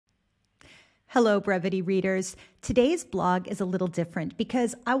Hello, Brevity readers. Today's blog is a little different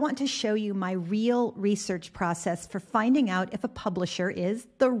because I want to show you my real research process for finding out if a publisher is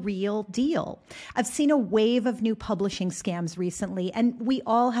the real deal. I've seen a wave of new publishing scams recently, and we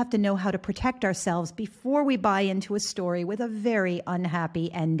all have to know how to protect ourselves before we buy into a story with a very unhappy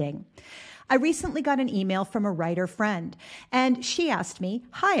ending. I recently got an email from a writer friend, and she asked me,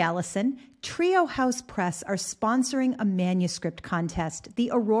 "Hi, Allison. Trio House Press are sponsoring a manuscript contest,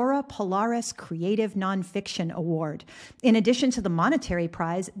 the Aurora Polaris Creative Nonfiction Award. In addition to the monetary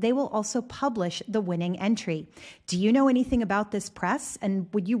prize, they will also publish the winning entry. Do you know anything about this press,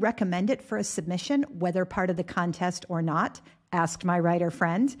 and would you recommend it for a submission, whether part of the contest or not?" asked my writer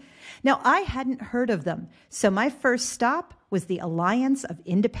friend. Now, I hadn't heard of them, so my first stop was the Alliance of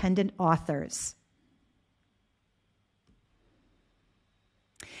Independent Authors.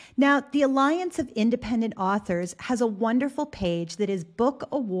 Now, the Alliance of Independent Authors has a wonderful page that is book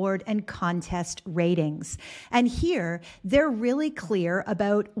award and contest ratings. And here, they're really clear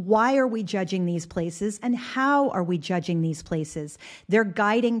about why are we judging these places and how are we judging these places. They're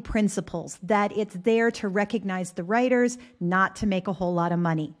guiding principles that it's there to recognize the writers, not to make a whole lot of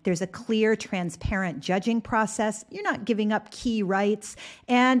money. There's a clear, transparent judging process. You're not giving up key rights,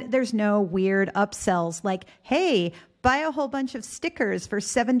 and there's no weird upsells like, hey, buy a whole bunch of stickers for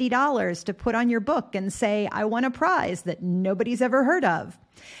 $70 to put on your book and say, I won a prize that nobody's ever heard of.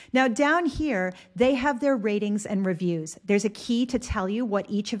 Now, down here, they have their ratings and reviews. There's a key to tell you what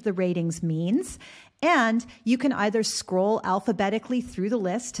each of the ratings means. And you can either scroll alphabetically through the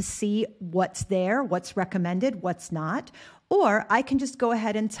list to see what's there, what's recommended, what's not. Or I can just go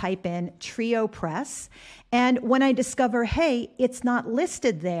ahead and type in Trio Press. And when I discover, hey, it's not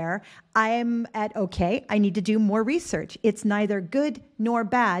listed there, I'm at, okay, I need to do more research. It's neither good nor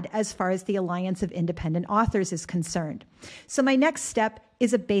bad as far as the Alliance of Independent Authors is concerned. So my next step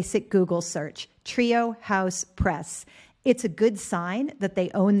is a basic Google search, Trio House Press. It's a good sign that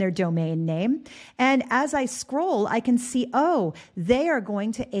they own their domain name. And as I scroll, I can see, oh, they are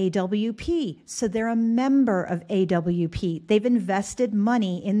going to AWP. So they're a member of AWP. They've invested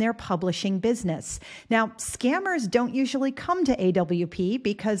money in their publishing business. Now, scammers don't usually come to AWP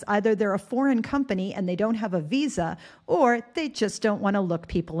because either they're a foreign company and they don't have a visa, or they just don't want to look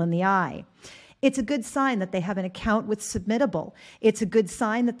people in the eye. It's a good sign that they have an account with Submittable. It's a good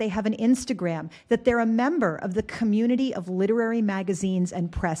sign that they have an Instagram, that they're a member of the community of literary magazines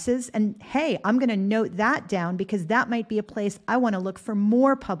and presses. And hey, I'm going to note that down because that might be a place I want to look for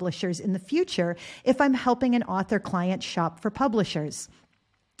more publishers in the future if I'm helping an author client shop for publishers.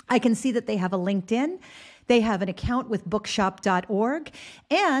 I can see that they have a LinkedIn. They have an account with bookshop.org.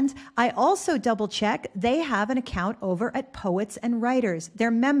 And I also double check, they have an account over at Poets and Writers.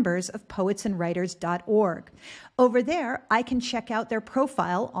 They're members of poetsandwriters.org. Over there, I can check out their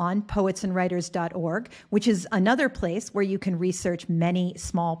profile on poetsandwriters.org, which is another place where you can research many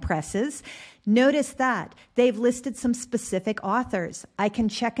small presses. Notice that they've listed some specific authors. I can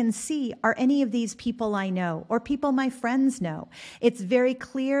check and see, are any of these people I know or people my friends know? It's very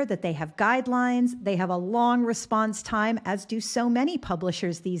clear that they have guidelines. They have a long response time, as do so many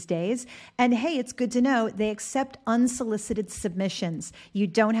publishers these days. And hey, it's good to know they accept unsolicited submissions. You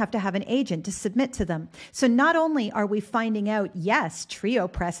don't have to have an agent to submit to them. So not only are we finding out, yes, Trio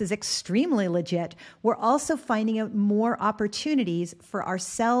Press is extremely legit, we're also finding out more opportunities for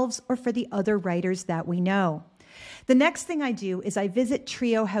ourselves or for the other writers that we know. The next thing I do is I visit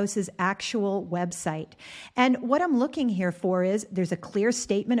Trio House's actual website. And what I'm looking here for is there's a clear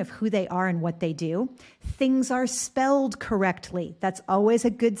statement of who they are and what they do. Things are spelled correctly. That's always a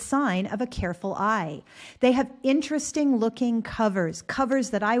good sign of a careful eye. They have interesting looking covers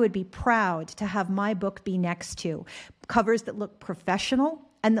that I would be proud to have my book be next to. Covers that look professional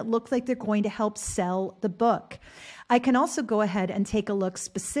and that look like they're going to help sell the book. I can also go ahead and take a look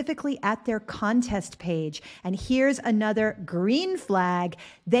specifically at their contest page. And here's another green flag.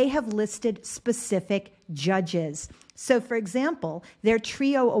 They have listed specific judges. So, for example, their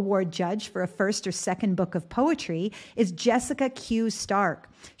Trio Award judge for a first or second book of poetry is Jessica Q. Stark.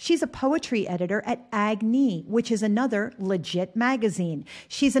 She's a poetry editor at Agni, which is another legit magazine.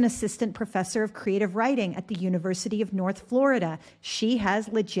 She's an assistant professor of creative writing at the University of North Florida. She has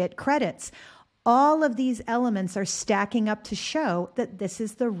legit credits. All of these elements are stacking up to show that this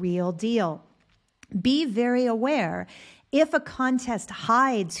is the real deal. Be very aware. If a contest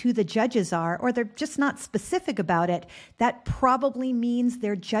hides who the judges are, or they're just not specific about it, that probably means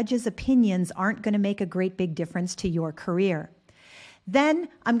their judges' opinions aren't going to make a great big difference to your career. Then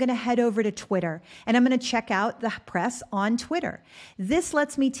I'm going to head over to Twitter and I'm going to check out the press on Twitter. This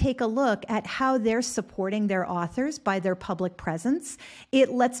lets me take a look at how they're supporting their authors by their public presence.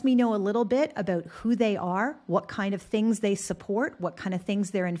 It lets me know a little bit about who they are, what kind of things they support, what kind of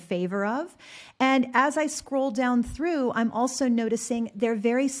things they're in favor of. And as I scroll down through, I'm also noticing they're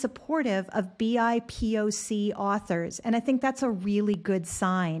very supportive of BIPOC authors. And I think that's a really good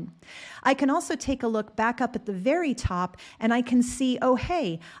sign. I can also take a look back up at the very top and I can see, oh,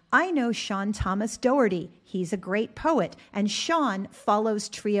 hey, I know Sean Thomas Doherty. He's a great poet. And Sean follows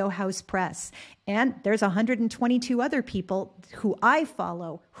Trio House Press. And there's 122 other people who I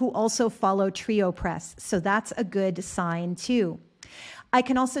follow who also follow Trio Press. So that's a good sign too. I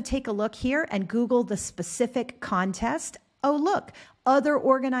can also take a look here and Google the specific contest. Oh, look, other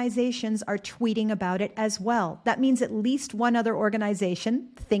organizations are tweeting about it as well. That means at least one other organization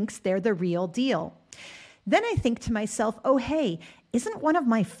thinks they're the real deal. Then I think to myself, oh, hey, isn't one of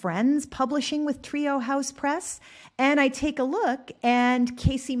my friends publishing with Trio House Press? And I take a look and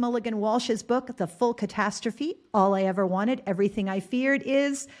Casey Mulligan Walsh's book, The Full Catastrophe, All I Ever Wanted, Everything I Feared,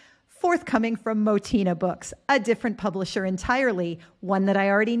 is forthcoming from Motina Books, a different publisher entirely, one that I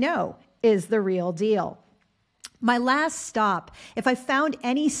already know is the real deal. My last stop, if I found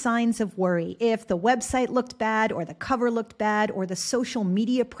any signs of worry, if the website looked bad or the cover looked bad or the social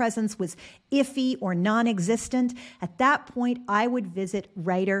media presence was iffy or non-existent, at that point I would visit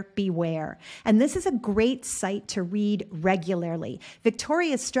Writer Beware. And this is a great site to read regularly.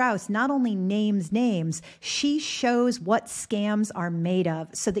 Victoria Strauss not only names names, she shows what scams are made of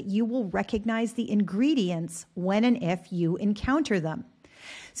so that you will recognize the ingredients when and if you encounter them.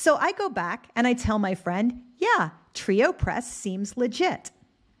 So I go back and I tell my friend, yeah, Trio Press seems legit.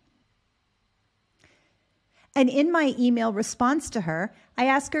 And in my email response to her, I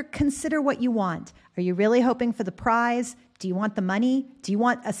ask her, consider what you want. Are you really hoping for the prize? Do you want the money? Do you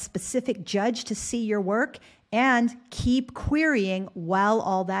want a specific judge to see your work? And keep querying while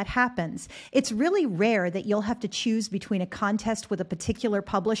all that happens. It's really rare that you'll have to choose between a contest with a particular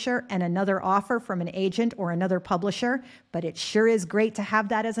publisher and another offer from an agent or another publisher, but it sure is great to have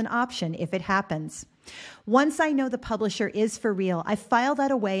that as an option if it happens. Once I know the publisher is for real, I file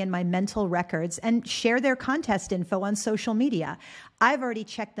that away in my mental records and share their contest info on social media. I've already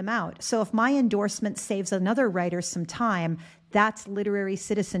checked them out, so if my endorsement saves another writer some time, that's literary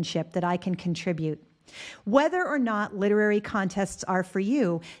citizenship that I can contribute. Whether or not literary contests are for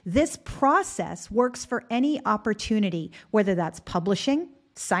you, this process works for any opportunity, whether that's publishing,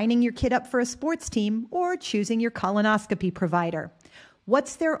 signing your kid up for a sports team, or choosing your colonoscopy provider.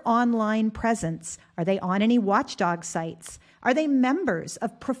 What's their online presence? Are they on any watchdog sites? Are they members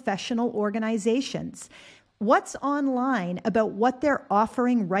of professional organizations? What's online about what they're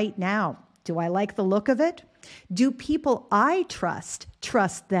offering right now? Do I like the look of it? Do people I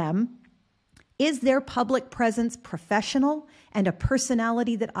trust them? Is their public presence professional and a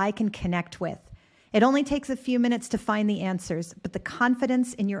personality that I can connect with? It only takes a few minutes to find the answers, but the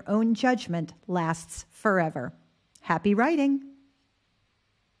confidence in your own judgment lasts forever. Happy writing!